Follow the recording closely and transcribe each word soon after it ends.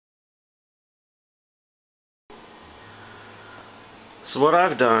So what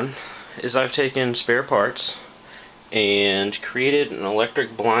I've done is I've taken spare parts and created an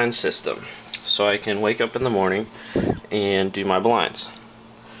electric blind system so I can wake up in the morning and do my blinds.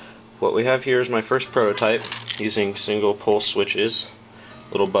 What we have here is my first prototype using single pulse switches,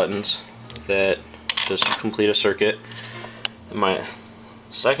 little buttons that just complete a circuit. My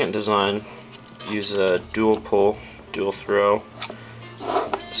second design uses a dual pull, dual throw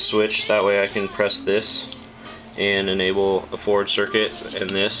switch, that way I can press this and enable a forward circuit and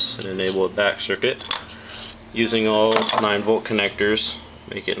this and enable a back circuit using all 9-volt connectors,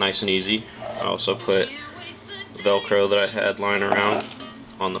 make it nice and easy. I also put Velcro that I had lying around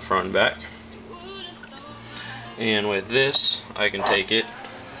on the front and back, and with this I can take it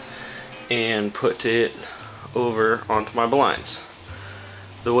and put it over onto my blinds.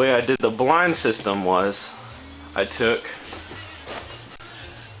 The way I did the blind system was I took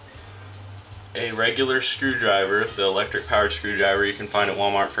a regular screwdriver, the electric powered screwdriver you can find at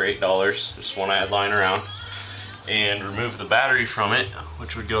Walmart for $8, just one I had lying around, and removed the battery from it,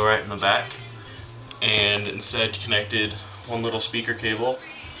 which would go right in the back, and instead connected one little speaker cable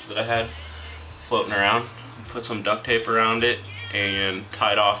that I had floating around, put some duct tape around it, and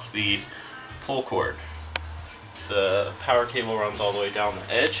tied off the pull cord. The power cable runs all the way down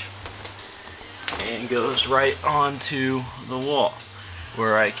the edge and goes right onto the wall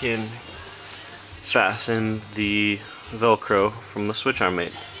where I can fasten the Velcro from the switch I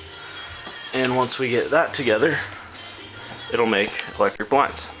made. And once we get that together, it'll make electric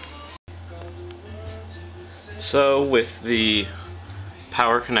blinds. So with the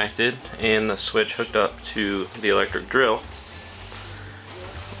power connected and the switch hooked up to the electric drill,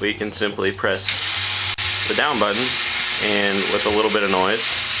 we can simply press the down button, and with a little bit of noise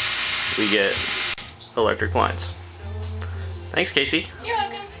we get electric blinds. Thanks, Casey. You're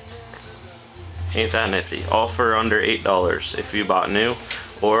welcome. Ain't that nifty? All for under $8 if you bought new,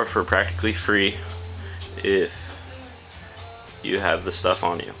 or for practically free if you have the stuff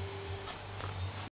on you.